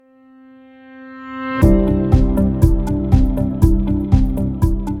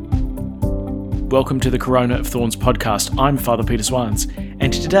welcome to the Corona of Thorns podcast. I'm Father Peter Swans,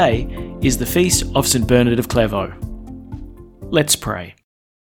 and today is the feast of St. Bernard of Clairvaux. Let's pray.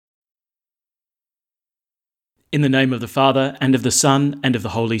 In the name of the Father, and of the Son, and of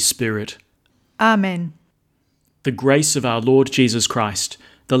the Holy Spirit. Amen. The grace of our Lord Jesus Christ,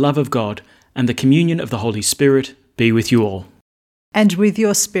 the love of God, and the communion of the Holy Spirit be with you all. And with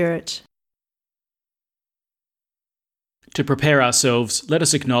your spirit. To prepare ourselves, let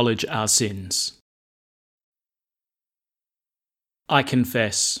us acknowledge our sins. I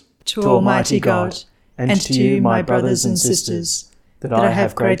confess To Almighty God, and to you, my brothers and sisters, that I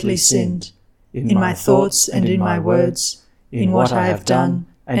have greatly sinned, in my thoughts and in my words, in what I have done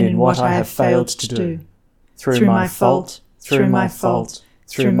and in what I have failed to do, through my fault, through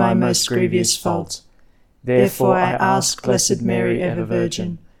my most grievous fault. Therefore I ask Blessed Mary, ever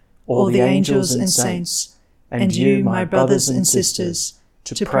Virgin, all the angels and saints, and you, my brothers and sisters,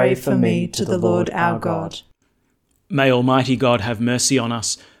 to pray for me to the Lord our God. May Almighty God have mercy on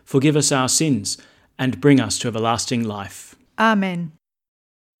us, forgive us our sins, and bring us to everlasting life. Amen.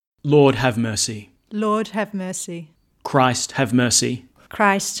 Lord, have mercy. Lord, have mercy. Christ, have mercy.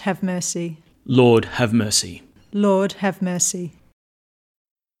 Christ, have mercy. Lord, have mercy. Lord, have mercy.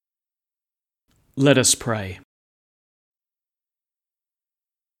 Let us pray.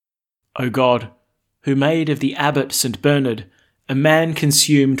 O God, who made of the abbot St. Bernard a man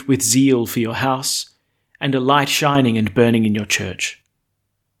consumed with zeal for your house, and a light shining and burning in your church,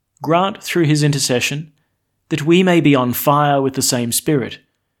 grant through his intercession that we may be on fire with the same Spirit,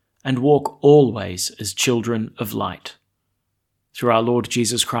 and walk always as children of light. Through our Lord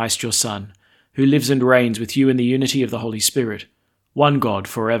Jesus Christ, your Son, who lives and reigns with you in the unity of the Holy Spirit, one God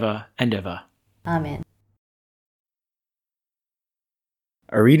for ever and ever. Amen.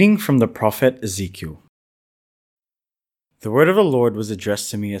 A reading from the prophet Ezekiel. The word of the Lord was addressed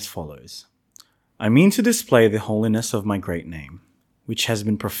to me as follows. I mean to display the holiness of my great name, which has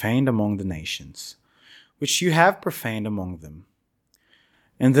been profaned among the nations, which you have profaned among them.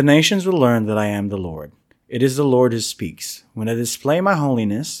 And the nations will learn that I am the Lord. It is the Lord who speaks, when I display my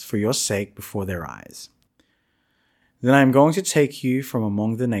holiness for your sake before their eyes. Then I am going to take you from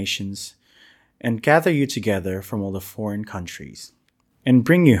among the nations, and gather you together from all the foreign countries, and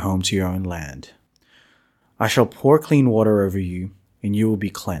bring you home to your own land. I shall pour clean water over you, and you will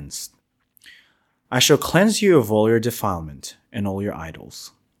be cleansed. I shall cleanse you of all your defilement and all your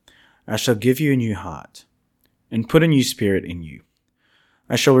idols. I shall give you a new heart, and put a new spirit in you.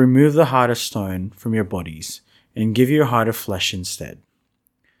 I shall remove the heart of stone from your bodies, and give you a heart of flesh instead.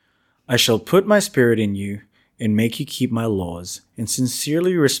 I shall put my spirit in you, and make you keep my laws, and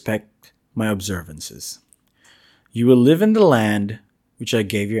sincerely respect my observances. You will live in the land which I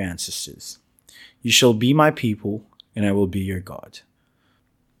gave your ancestors. You shall be my people, and I will be your God.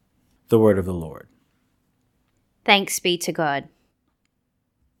 The word of the Lord. Thanks be to God.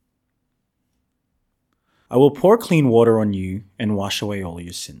 I will pour clean water on you and wash away all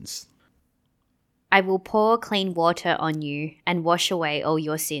your sins. I will pour clean water on you and wash away all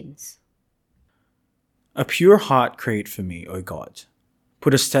your sins. A pure heart create for me, O God.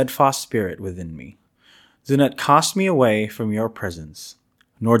 Put a steadfast spirit within me. Do not cast me away from your presence,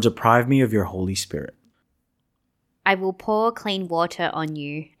 nor deprive me of your Holy Spirit. I will pour clean water on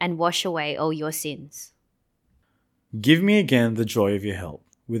you and wash away all your sins. Give me again the joy of your help.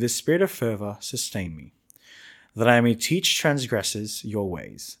 With a spirit of fervor, sustain me, that I may teach transgressors your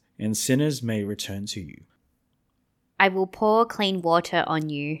ways, and sinners may return to you. I will pour clean water on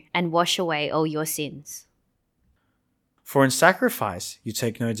you and wash away all your sins. For in sacrifice you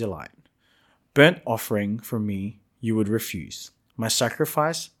take no delight. Burnt offering from me you would refuse. My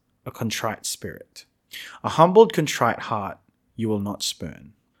sacrifice, a contrite spirit. A humbled, contrite heart you will not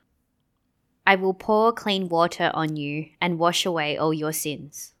spurn. I will pour clean water on you and wash away all your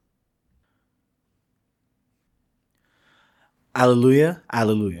sins. Alleluia,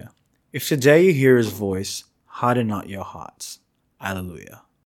 alleluia. If today you hear his voice, harden not your hearts. Alleluia.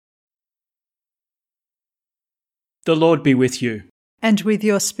 The Lord be with you. And with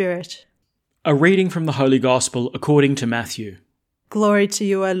your spirit. A reading from the Holy Gospel according to Matthew. Glory to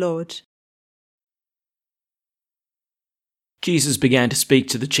you, O Lord. Jesus began to speak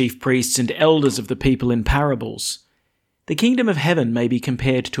to the chief priests and elders of the people in parables. The kingdom of heaven may be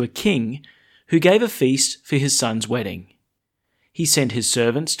compared to a king who gave a feast for his son's wedding. He sent his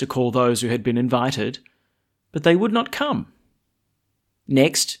servants to call those who had been invited, but they would not come.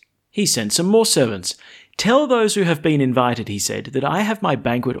 Next, he sent some more servants. Tell those who have been invited, he said, that I have my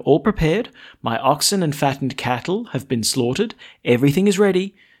banquet all prepared, my oxen and fattened cattle have been slaughtered, everything is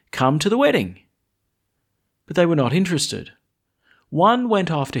ready, come to the wedding. But they were not interested. One went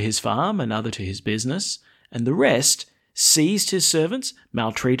off to his farm, another to his business, and the rest seized his servants,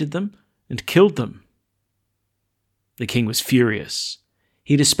 maltreated them, and killed them. The king was furious.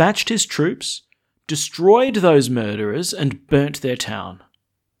 He dispatched his troops, destroyed those murderers, and burnt their town.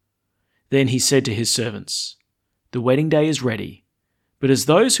 Then he said to his servants, "The wedding day is ready, but as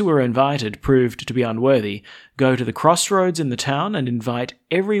those who were invited proved to be unworthy, go to the crossroads in the town and invite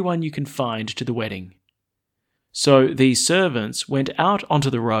everyone you can find to the wedding." So these servants went out onto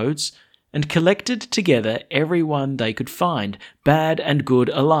the roads and collected together everyone they could find, bad and good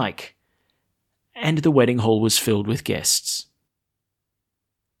alike, and the wedding hall was filled with guests.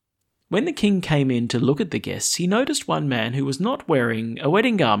 When the king came in to look at the guests, he noticed one man who was not wearing a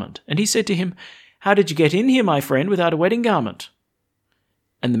wedding garment, and he said to him, "How did you get in here, my friend, without a wedding garment?"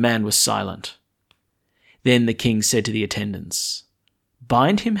 And the man was silent. Then the king said to the attendants,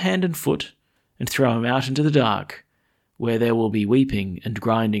 "Bind him hand and foot, and throw him out into the dark, where there will be weeping and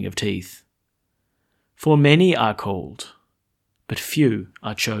grinding of teeth. For many are called, but few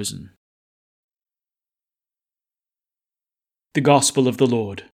are chosen." The Gospel of the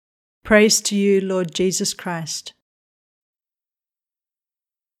Lord. Praise to you, Lord Jesus Christ.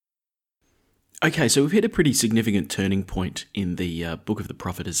 Okay, so we've hit a pretty significant turning point in the book of the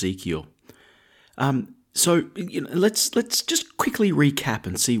prophet Ezekiel. Let's just quickly recap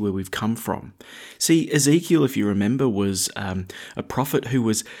and see where we've come from. See, Ezekiel, if you remember, was a prophet who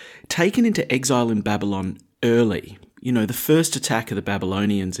was taken into exile in Babylon early. You know, the first attack of the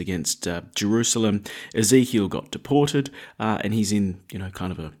Babylonians against Jerusalem, Ezekiel got deported, and he's in,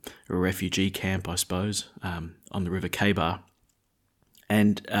 kind of a refugee camp, I suppose, on the river Kebar.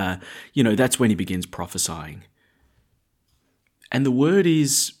 And, that's when he begins prophesying. And the word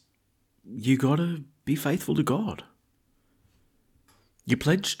is, you got to be faithful to God. You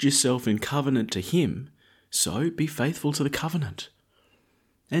pledged yourself in covenant to him, so be faithful to the covenant.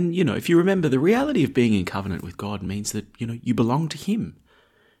 And, if you remember, the reality of being in covenant with God means that, you belong to him.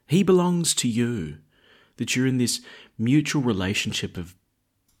 He belongs to you. That you're in this mutual relationship of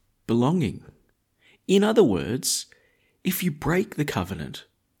belonging. In other words, if you break the covenant,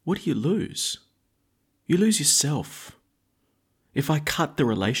 what do you lose? You lose yourself. If I cut the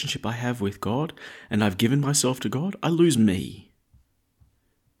relationship I have with God and I've given myself to God, I lose me.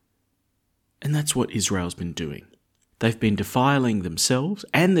 And that's what Israel's been doing. They've been defiling themselves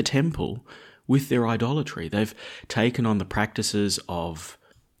and the temple with their idolatry. They've taken on the practices of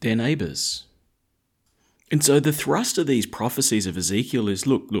their neighbours. And so the thrust of these prophecies of Ezekiel is,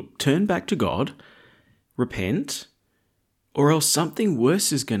 look, turn back to God, repent, or else something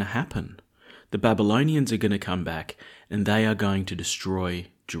worse is going to happen. The Babylonians are going to come back and they are going to destroy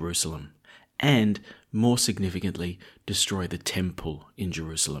Jerusalem. And, more significantly, destroy the temple in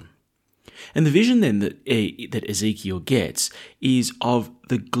Jerusalem. And the vision then that Ezekiel gets is of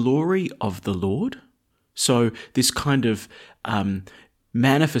the glory of the Lord. So this kind of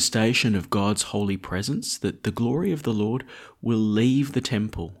manifestation of God's holy presence, that the glory of the Lord will leave the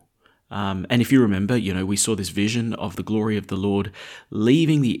temple. And if you remember, we saw this vision of the glory of the Lord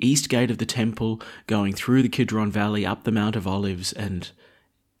leaving the east gate of the temple, going through the Kidron Valley, up the Mount of Olives, and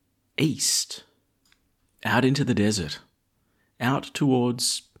east, out into the desert, out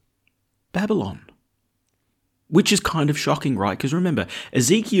towards Babylon. Which is kind of shocking, right? Because remember,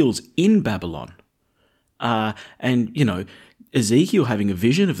 Ezekiel's in Babylon. And Ezekiel having a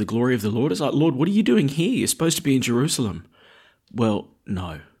vision of the glory of the Lord is like, Lord, what are you doing here? You're supposed to be in Jerusalem. Well,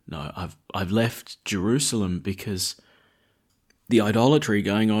 no, I've left Jerusalem because the idolatry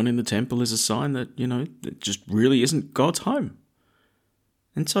going on in the temple is a sign that, it just really isn't God's home.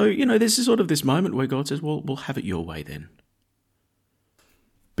 And so, this is sort of this moment where God says, well, we'll have it your way then.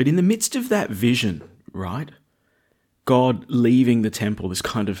 But in the midst of that vision, right, God leaving the temple, this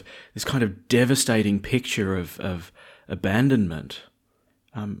kind of devastating picture of abandonment,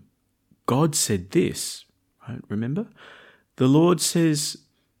 God said this, right? Remember? The Lord says,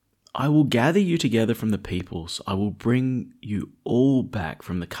 I will gather you together from the peoples. I will bring you all back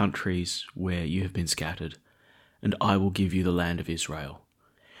from the countries where you have been scattered, and I will give you the land of Israel.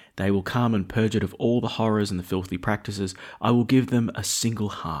 They will come and purge it of all the horrors and the filthy practices. I will give them a single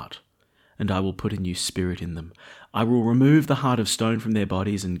heart, and I will put a new spirit in them. I will remove the heart of stone from their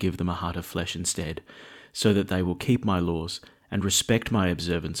bodies and give them a heart of flesh instead, so that they will keep my laws and respect my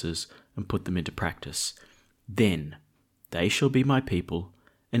observances and put them into practice. Then they shall be my people,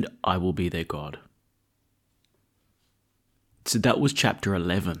 and I will be their God. So that was chapter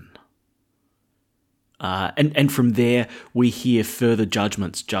 11. And from there, we hear further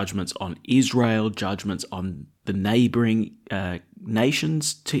judgments on Israel, judgments on the neighbouring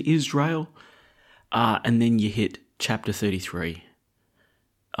nations to Israel. And then you hit chapter 33,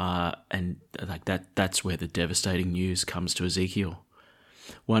 And like that's where the devastating news comes to Ezekiel.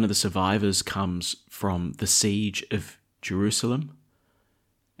 One of the survivors comes from the siege of Jerusalem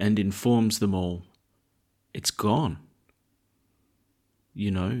and informs them all, it's gone.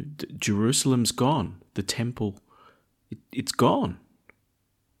 Jerusalem's gone. The temple, it's gone.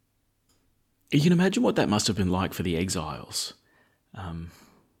 You can imagine what that must have been like for the exiles.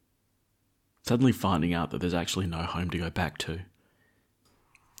 Suddenly finding out that there's actually no home to go back to.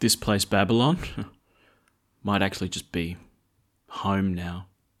 This place, Babylon, might actually just be home now.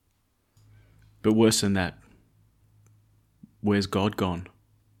 But worse than that, where's God gone?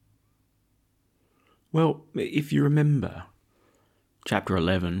 Well, if you remember, chapter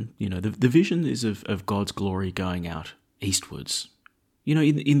 11, the vision is of God's glory going out eastwards,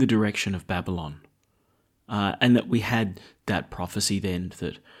 in the direction of Babylon. And that we had that prophecy then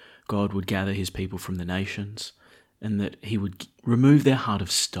that God would gather his people from the nations and that he would remove their heart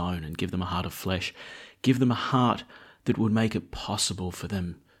of stone and give them a heart of flesh, give them a heart that would make it possible for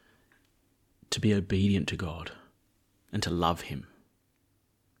them to be obedient to God and to love him.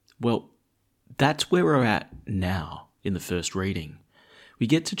 Well, that's where we're at now in the first reading. We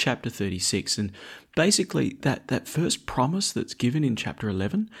get to chapter 36, and basically that first promise that's given in chapter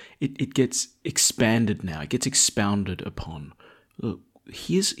 11, it gets expanded now. It gets expounded upon. Look,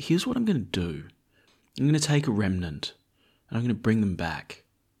 here's what I'm going to do. I'm going to take a remnant, and I'm going to bring them back.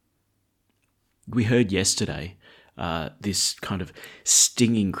 We heard yesterday this kind of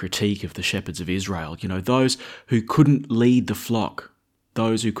stinging critique of the shepherds of Israel. Those who couldn't lead the flock,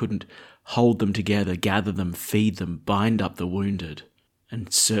 those who couldn't hold them together, gather them, feed them, bind up the wounded,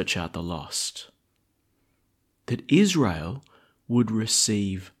 and search out the lost. That Israel would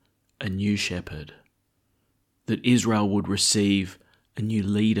receive a new shepherd. That Israel would receive a new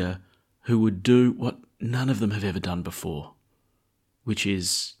leader who would do what none of them have ever done before, which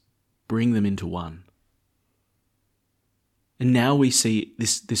is bring them into one. And now we see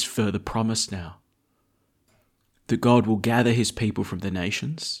this further promise now, that God will gather his people from the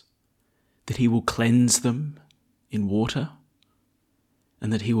nations, that he will cleanse them in water,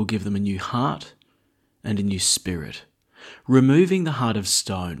 and that he will give them a new heart and a new spirit, removing the heart of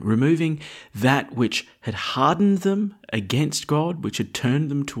stone, removing that which had hardened them against God, which had turned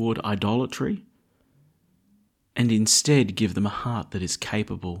them toward idolatry, and instead give them a heart that is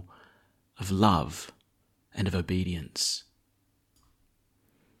capable of love and of obedience.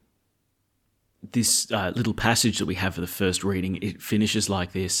 This little passage that we have for the first reading, it finishes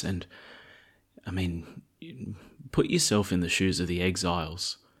like this, and put yourself in the shoes of the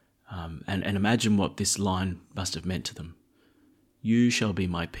exiles and imagine what this line must have meant to them. You shall be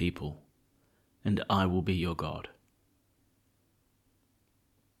my people, and I will be your God.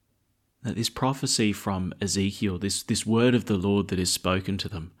 Now, this prophecy from Ezekiel, this word of the Lord that is spoken to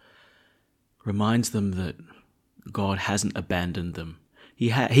them, reminds them that God hasn't abandoned them. He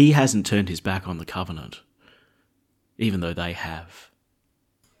hasn't turned his back on the covenant, even though they have.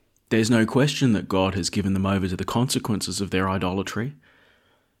 There's no question that God has given them over to the consequences of their idolatry,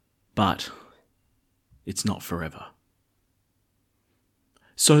 but it's not forever.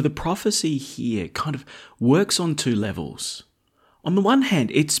 So the prophecy here kind of works on two levels. On the one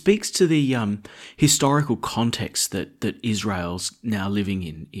hand, it speaks to the historical context that Israel's now living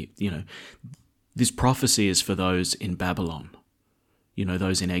in. This prophecy is for those in Babylon,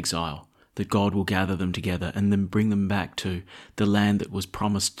 those in exile, that God will gather them together and then bring them back to the land that was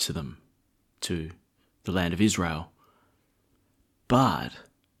promised to them, to the land of Israel. But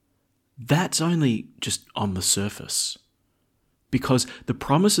that's only just on the surface, because the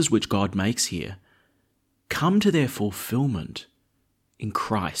promises which God makes here come to their fulfillment in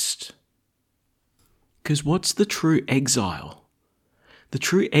Christ. Because what's the true exile? The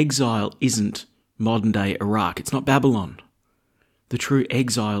true exile isn't modern-day Iraq. It's not Babylon. The true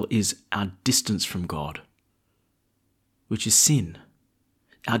exile is our distance from God, which is sin.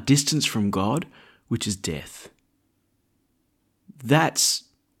 Our distance from God, which is death. That's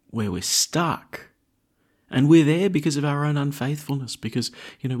where we're stuck. And we're there because of our own unfaithfulness, because,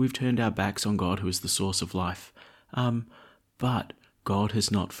 we've turned our backs on God, who is the source of life. But God has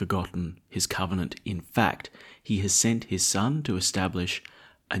not forgotten his covenant. In fact, he has sent his Son to establish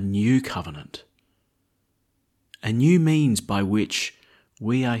a new covenant. A new means by which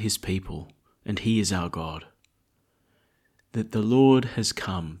we are his people and he is our God. That the Lord has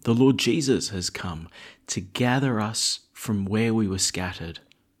come, the Lord Jesus has come to gather us from where we were scattered.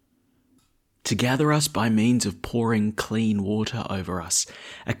 To gather us by means of pouring clean water over us,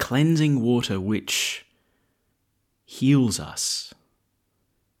 a cleansing water which heals us,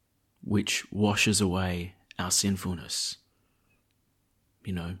 which washes away our sinfulness.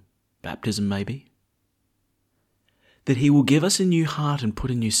 baptism maybe. That he will give us a new heart and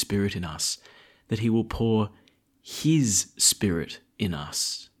put a new spirit in us. That he will pour his Spirit in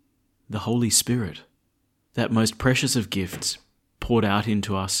us, the Holy Spirit, that most precious of gifts poured out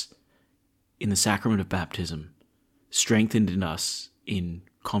into us in the sacrament of baptism, strengthened in us in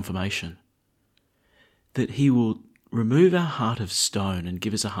confirmation. That he will remove our heart of stone and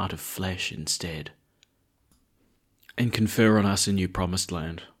give us a heart of flesh instead, and confer on us a new promised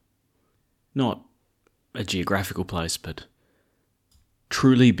land. Not a geographical place, but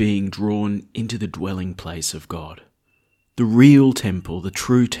truly being drawn into the dwelling place of God. The real temple, the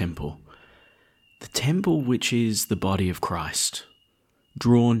true temple. The temple which is the body of Christ.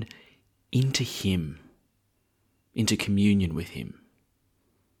 Drawn into him, into communion with him.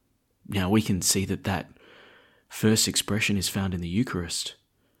 Now we can see that first expression is found in the Eucharist,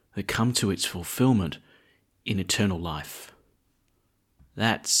 that come to its fulfillment in eternal life.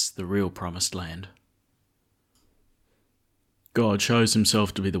 That's the real promised land. God shows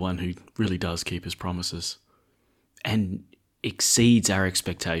himself to be the one who really does keep his promises and exceeds our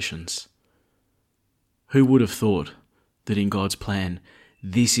expectations. Who would have thought that in God's plan,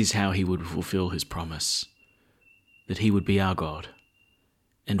 this is how he would fulfill his promise, that he would be our God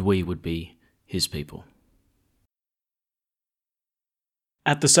and we would be his people?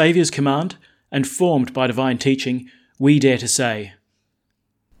 At the Saviour's command, and formed by divine teaching, we dare to say,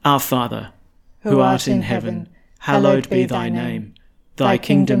 Our Father, who art in heaven, hallowed be thy name. Thy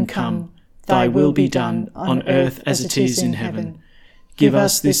kingdom come, thy will be done, on earth as it is in heaven. Give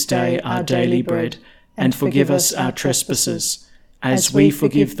us this day our daily bread, and forgive us our trespasses, as we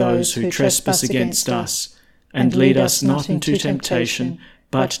forgive those who trespass against us. And lead us not into temptation,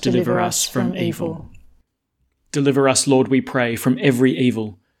 but deliver us from evil. Deliver us, Lord, we pray, from every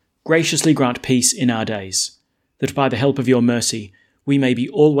evil. Graciously grant peace in our days, that by the help of your mercy we may be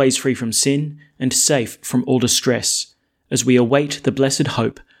always free from sin and safe from all distress, as we await the blessed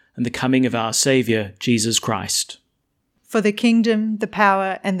hope and the coming of our Saviour, Jesus Christ. For the kingdom, the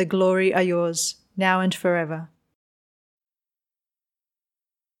power, and the glory are yours, now and forever.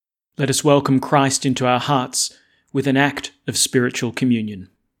 Let us welcome Christ into our hearts with an act of spiritual communion.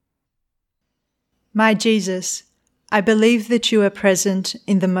 My Jesus, I believe that you are present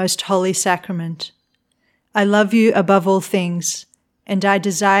in the most holy sacrament. I love you above all things, and I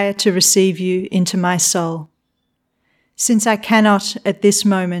desire to receive you into my soul. Since I cannot at this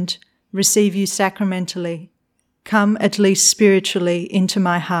moment receive you sacramentally, come at least spiritually into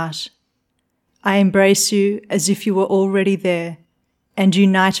my heart. I embrace you as if you were already there, and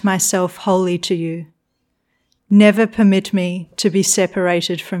unite myself wholly to you. Never permit me to be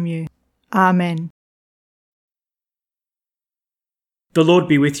separated from you. Amen. The Lord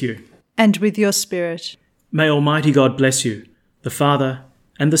be with you. And with your spirit. May Almighty God bless you, the Father,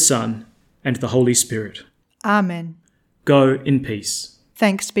 and the Son, and the Holy Spirit. Amen. Go in peace.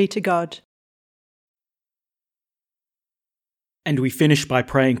 Thanks be to God. And we finish by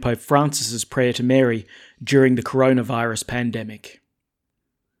praying Pope Francis's prayer to Mary during the coronavirus pandemic.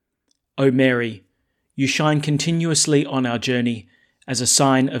 O Mary, you shine continuously on our journey as a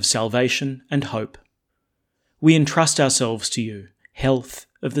sign of salvation and hope. We entrust ourselves to you, health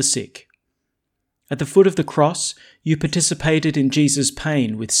of the sick. At the foot of the cross, you participated in Jesus'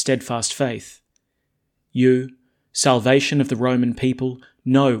 pain with steadfast faith. You, salvation of the Roman people,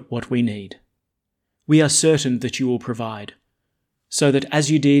 know what we need. We are certain that you will provide, so that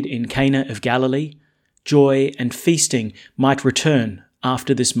as you did in Cana of Galilee, joy and feasting might return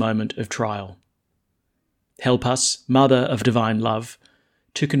after this moment of trial. Help us, Mother of divine love,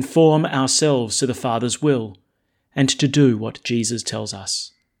 to conform ourselves to the Father's will, and to do what Jesus tells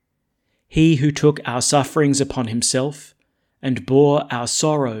us. He who took our sufferings upon himself and bore our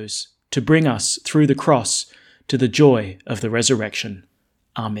sorrows to bring us through the cross to the joy of the resurrection.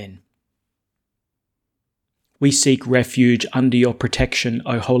 Amen. We seek refuge under your protection,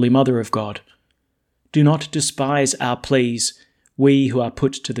 O Holy Mother of God. Do not despise our pleas, we who are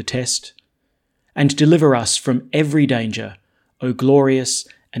put to the test, and deliver us from every danger, O glorious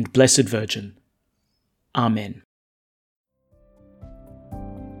and blessed Virgin. Amen.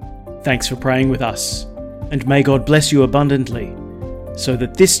 Thanks for praying with us, and may God bless you abundantly, so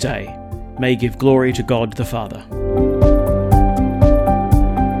that this day may give glory to God the Father.